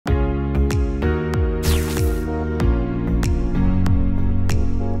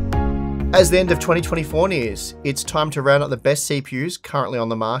As the end of 2024 nears, it's time to round up the best CPUs currently on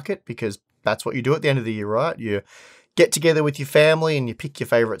the market, because that's what you do at the end of the year, right? You get together with your family and you pick your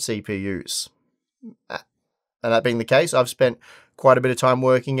favorite CPUs. And that being the case, I've spent quite a bit of time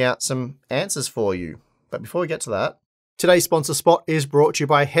working out some answers for you. But before we get to that, today's sponsor spot is brought to you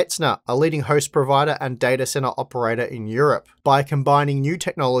by Hetzner, a leading host provider and data center operator in Europe. By combining new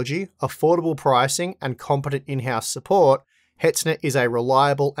technology, affordable pricing, and competent in-house support, Hetzner is a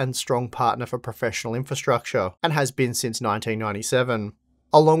reliable and strong partner for professional infrastructure and has been since 1997.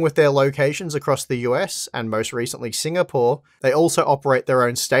 Along with their locations across the US and most recently Singapore, they also operate their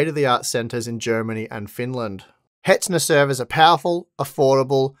own state-of-the-art centers in Germany and Finland. Hetzner servers are powerful,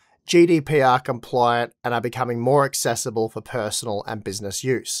 affordable, GDPR compliant, and are becoming more accessible for personal and business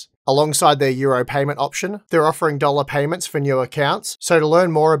use. Alongside their Euro payment option, they're offering dollar payments for new accounts, so to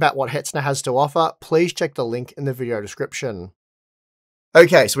learn more about what Hetzner has to offer, please check the link in the video description.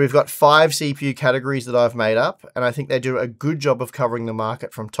 Okay, so we've got 5 CPU categories that I've made up, and I think they do a good job of covering the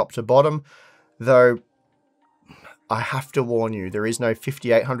market from top to bottom, though I have to warn you, there is no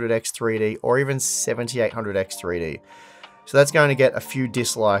 5800X 3D or even 7800X 3D. So that's going to get a few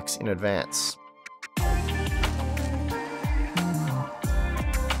dislikes in advance.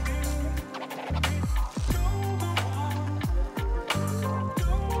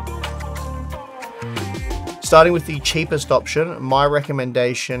 Starting with the cheapest option, my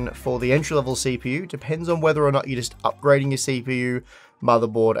recommendation for the entry-level CPU depends on whether or not you're just upgrading your CPU,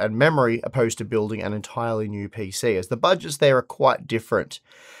 motherboard, and memory, opposed to building an entirely new PC, as the budgets there are quite different.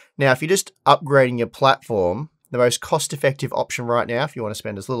 Now, if you're just upgrading your platform, the most cost-effective option right now, if you want to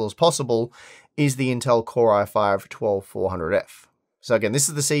spend as little as possible, is the Intel Core i5-12400F. So again, this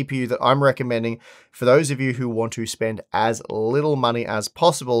is the CPU that I'm recommending for those of you who want to spend as little money as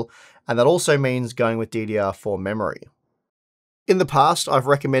possible, and that also means going with DDR4 memory. In the past, I've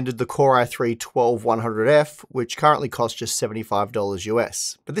recommended the Core i3-12100F, which currently costs just $75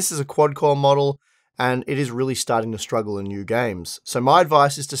 US. But this is a quad-core model, and it is really starting to struggle in new games. So my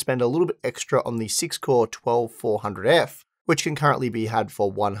advice is to spend a little bit extra on the 6-core 12400F, which can currently be had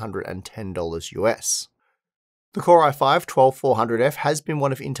for $110 US. The Core i5-12400F has been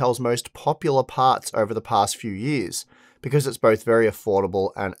one of Intel's most popular parts over the past few years, because it's both very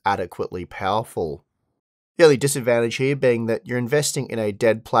affordable and adequately powerful. The only disadvantage here being that you're investing in a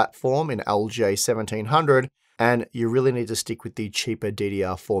dead platform in LJ1700, and you really need to stick with the cheaper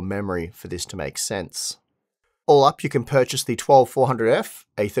DDR4 memory for this to make sense. All up, you can purchase the 12400F,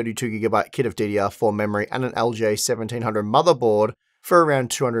 a 32GB kit of DDR4 memory, and an LJ1700 motherboard for around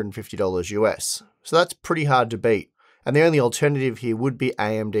 $250 US. So that's pretty hard to beat. And the only alternative here would be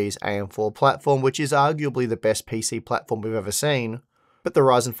AMD's AM4 platform, which is arguably the best PC platform we've ever seen. But the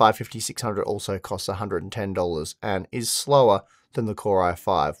Ryzen 5 5600 also costs $110 and is slower than the Core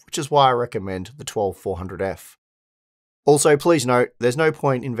i5, which is why I recommend the 12400F. Also, please note, there's no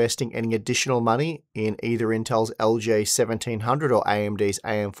point investing any additional money in either Intel's LJ1700 or AMD's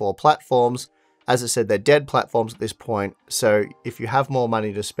AM4 platforms. As I said, they're dead platforms at this point, so if you have more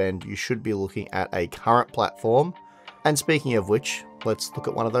money to spend, you should be looking at a current platform. And speaking of which, let's look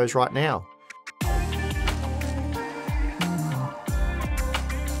at one of those right now.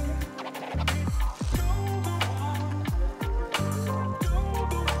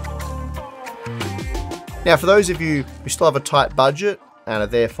 Now, for those of you who still have a tight budget and are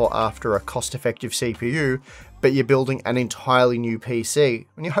therefore after a cost-effective CPU, but you're building an entirely new PC,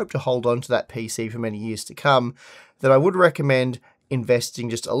 and you hope to hold on to that PC for many years to come, then I would recommend investing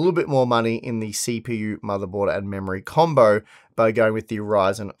just a little bit more money in the CPU, motherboard, and memory combo by going with the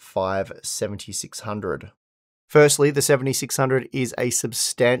Ryzen 5 7600. Firstly, the 7600 is a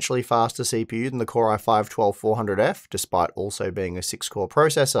substantially faster CPU than the Core i5-12400F, despite also being a 6-core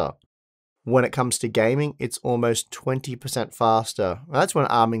processor. When it comes to gaming, it's almost 20% faster. That's when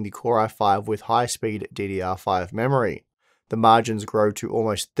arming the Core i5 with high-speed DDR5 memory. The margins grow to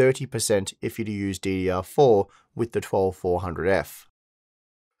almost 30% if you use DDR4 with the 12400F.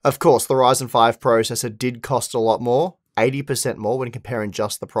 Of course, the Ryzen 5 processor did cost a lot more, 80% more when comparing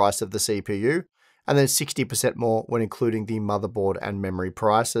just the price of the CPU, and then 60% more when including the motherboard and memory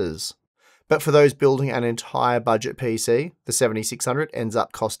prices. But for those building an entire budget PC, the 7600 ends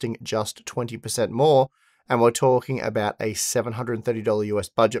up costing just 20% more, and we're talking about a $730 US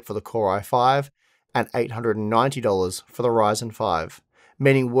budget for the Core i5 and $890 for the Ryzen 5,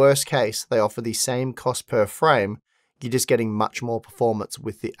 meaning worst case, they offer the same cost per frame, you're just getting much more performance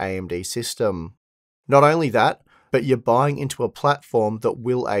with the AMD system. Not only that, but you're buying into a platform that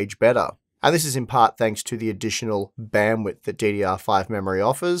will age better. And this is in part thanks to the additional bandwidth that DDR5 memory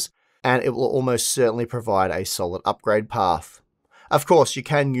offers, and it will almost certainly provide a solid upgrade path. Of course, you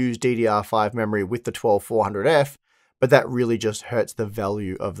can use DDR5 memory with the 12400F, but that really just hurts the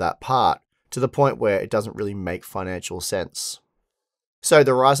value of that part, to the point where it doesn't really make financial sense. So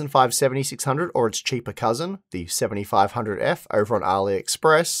the Ryzen 5 7600 or its cheaper cousin, the 7500F over on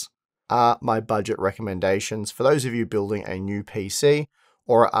AliExpress, are my budget recommendations for those of you building a new PC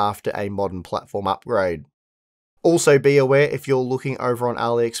or are after a modern platform upgrade. Also be aware, if you're looking over on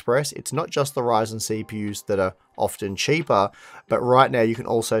AliExpress, it's not just the Ryzen CPUs that are often cheaper, but right now you can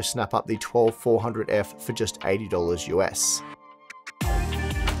also snap up the 12400F for just $80 US.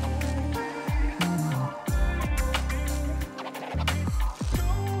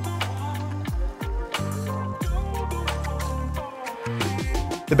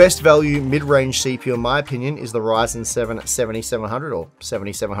 The best value mid-range CPU in my opinion is the Ryzen 7 7700 or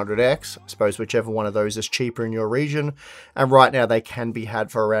 7700X, I suppose whichever one of those is cheaper in your region, and right now they can be had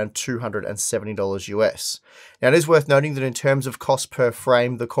for around $270 US. Now it is worth noting that in terms of cost per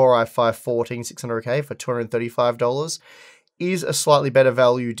frame, the Core i5-14600K for $235 is a slightly better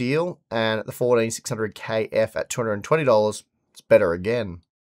value deal, and the 14600KF at $220 is better again.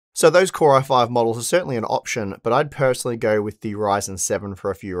 So those Core i5 models are certainly an option, but I'd personally go with the Ryzen 7 for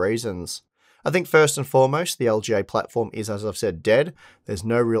a few reasons. I think first and foremost, the LGA platform is, as I've said, dead. There's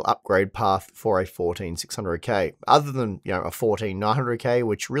no real upgrade path for a 14600K, other than, a 14900K,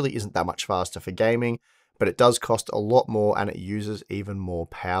 which really isn't that much faster for gaming, but it does cost a lot more and it uses even more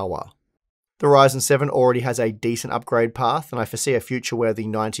power. The Ryzen 7 already has a decent upgrade path, and I foresee a future where the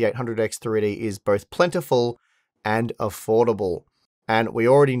 9800X 3D is both plentiful and affordable. And we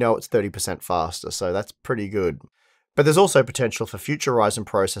already know it's 30% faster, so that's pretty good. But there's also potential for future Ryzen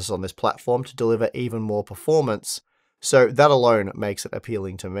processors on this platform to deliver even more performance, so that alone makes it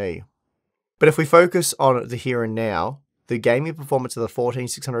appealing to me. But if we focus on the here and now, the gaming performance of the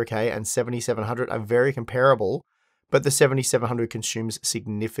 14600K and 7700 are very comparable, but the 7700 consumes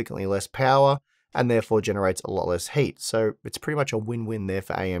significantly less power and therefore generates a lot less heat, so it's pretty much a win-win there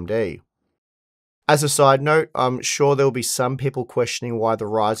for AMD. As a side note, I'm sure there will be some people questioning why the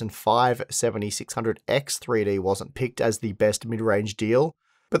Ryzen 5 7600X 3D wasn't picked as the best mid-range deal,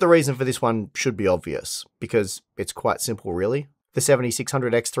 but the reason for this one should be obvious, because it's quite simple really. The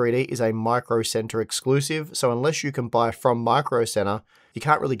 7600X 3D is a Micro Center exclusive, so unless you can buy from Micro Center, you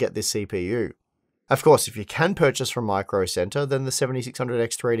can't really get this CPU. Of course, if you can purchase from Micro Center, then the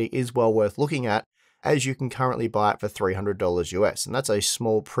 7600X 3D is well worth looking at, as you can currently buy it for $300 US, and that's a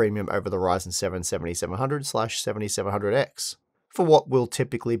small premium over the Ryzen 7 7700/7700X, for what will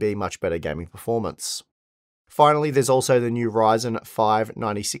typically be much better gaming performance. Finally, there's also the new Ryzen 5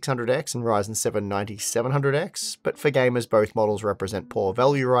 9600X and Ryzen 7 9700X, but for gamers both models represent poor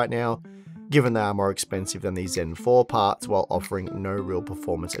value right now, given they are more expensive than the Zen 4 parts while offering no real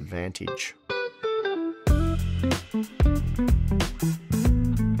performance advantage.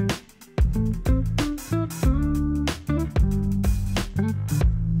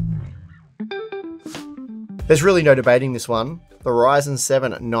 There's really no debating this one. The Ryzen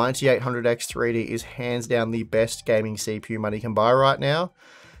 7 9800X 3D is hands down the best gaming CPU money can buy right now.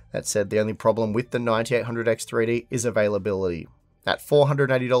 That said, the only problem with the 9800X 3D is availability. At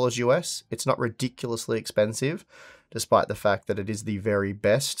 $480 US, it's not ridiculously expensive, despite the fact that it is the very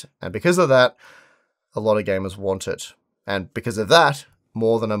best, and because of that, a lot of gamers want it. And because of that,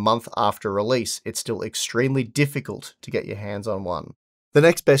 more than a month after release, it's still extremely difficult to get your hands on one. The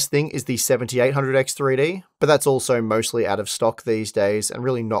next best thing is the 7800X 3D, but that's also mostly out of stock these days and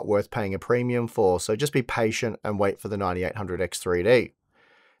really not worth paying a premium for, so just be patient and wait for the 9800X 3D.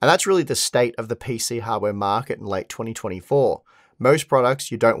 And that's really the state of the PC hardware market in late 2024. Most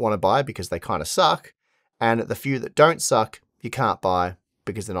products you don't want to buy because they kind of suck, and the few that don't suck, you can't buy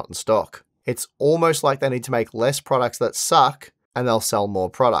because they're not in stock. It's almost like they need to make less products that suck and they'll sell more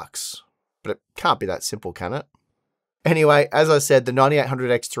products. But it can't be that simple, can it? Anyway, as I said, the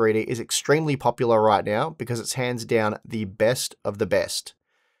 9800X 3D is extremely popular right now because it's hands down the best of the best.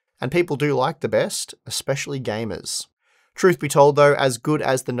 And people do like the best, especially gamers. Truth be told though, as good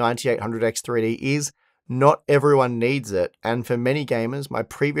as the 9800X 3D is, not everyone needs it, and for many gamers, my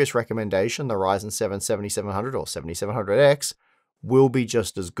previous recommendation, the Ryzen 7 7700 or 7700X, will be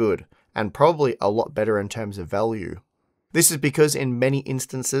just as good, and probably a lot better in terms of value. This is because in many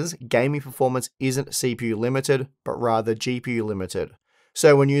instances, gaming performance isn't CPU limited, but rather GPU limited.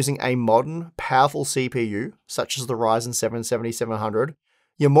 So when using a modern, powerful CPU, such as the Ryzen 7 7700,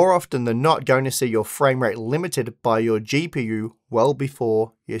 you're more often than not going to see your frame rate limited by your GPU well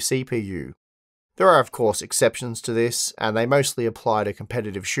before your CPU. There are of course exceptions to this, and they mostly apply to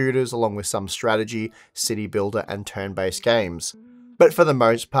competitive shooters along with some strategy, city builder, and turn-based games. But for the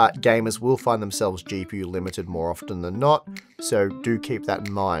most part, gamers will find themselves GPU limited more often than not, so do keep that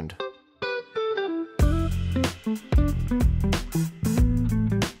in mind.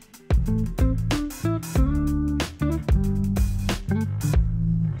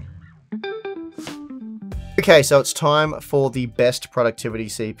 Okay, so it's time for the best productivity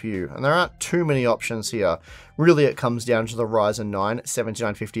CPU, and there aren't too many options here. Really, it comes down to the Ryzen 9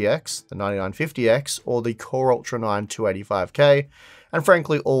 7950X, the 9950X, or the Core Ultra 9 285K, and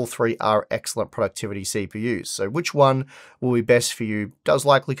frankly, all three are excellent productivity CPUs. So which one will be best for you does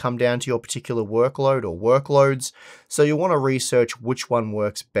likely come down to your particular workload or workloads, so you'll want to research which one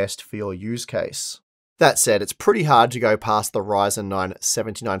works best for your use case. That said, it's pretty hard to go past the Ryzen 9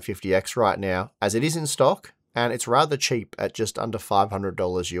 7950X right now, as it is in stock, and it's rather cheap at just under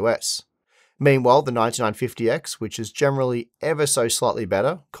 $500 US. Meanwhile, the 9950X, which is generally ever so slightly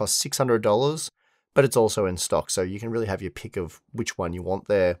better, costs $600, but it's also in stock, so you can really have your pick of which one you want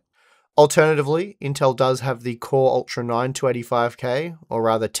there. Alternatively, Intel does have the Core Ultra 9 285K, or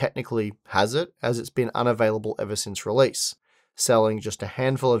rather technically has it, as it's been unavailable ever since release, selling just a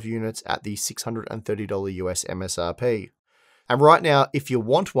handful of units at the $630 US MSRP. And right now, if you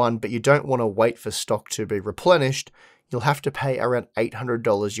want one, but you don't want to wait for stock to be replenished, you'll have to pay around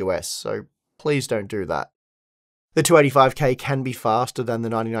 $800 US, so please don't do that. The 285K can be faster than the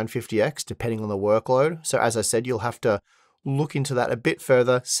 9950X, depending on the workload, so as I said, you'll have to look into that a bit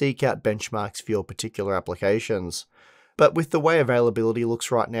further, seek out benchmarks for your particular applications. But with the way availability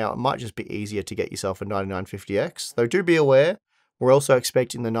looks right now, it might just be easier to get yourself a 9950X, though do be aware, we're also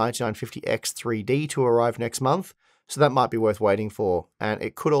expecting the 9950X 3D to arrive next month, so that might be worth waiting for, and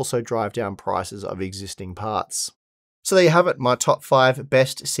it could also drive down prices of existing parts. So there you have it, my top 5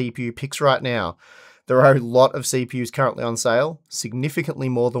 best CPU picks right now. There are a lot of CPUs currently on sale, significantly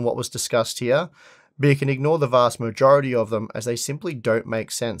more than what was discussed here, but you can ignore the vast majority of them as they simply don't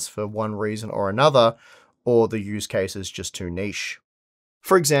make sense for one reason or another, or the use case is just too niche.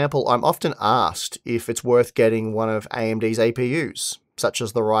 For example, I'm often asked if it's worth getting one of AMD's APUs, such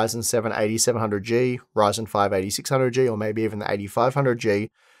as the Ryzen 7 8700G, Ryzen 5 8600G, or maybe even the 8500G.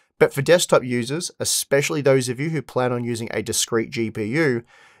 But for desktop users, especially those of you who plan on using a discrete GPU,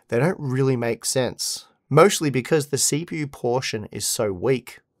 they don't really make sense, mostly because the CPU portion is so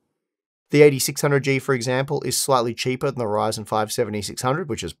weak. The 8600G, for example, is slightly cheaper than the Ryzen 5 7600,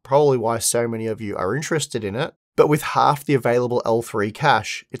 which is probably why so many of you are interested in it. But with half the available L3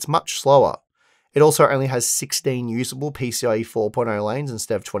 cache, it's much slower. It also only has 16 usable PCIe 4.0 lanes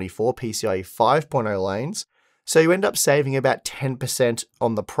instead of 24 PCIe 5.0 lanes, so you end up saving about 10%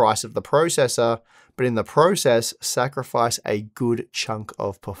 on the price of the processor, but in the process, sacrifice a good chunk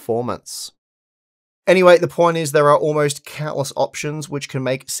of performance. Anyway, the point is there are almost countless options which can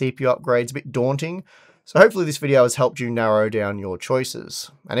make CPU upgrades a bit daunting, so hopefully this video has helped you narrow down your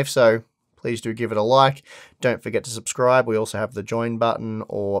choices. And if so, please do give it a like. Don't forget to subscribe. We also have the join button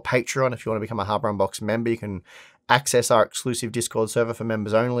or Patreon. If you want to become a Hardware Unboxed member, you can access our exclusive Discord server for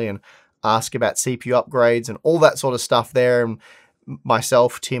members only and ask about CPU upgrades and all that sort of stuff there. And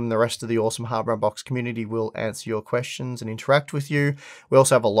myself, Tim, the rest of the awesome Hardware Unboxed community will answer your questions and interact with you. We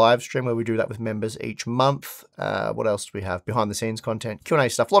also have a live stream where we do that with members each month. What else do we have? Behind the scenes content, Q&A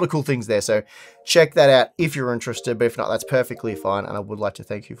stuff, a lot of cool things there. So check that out if you're interested, but if not, that's perfectly fine. And I would like to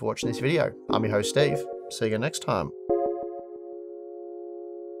thank you for watching this video. I'm your host, Steve. See you next time.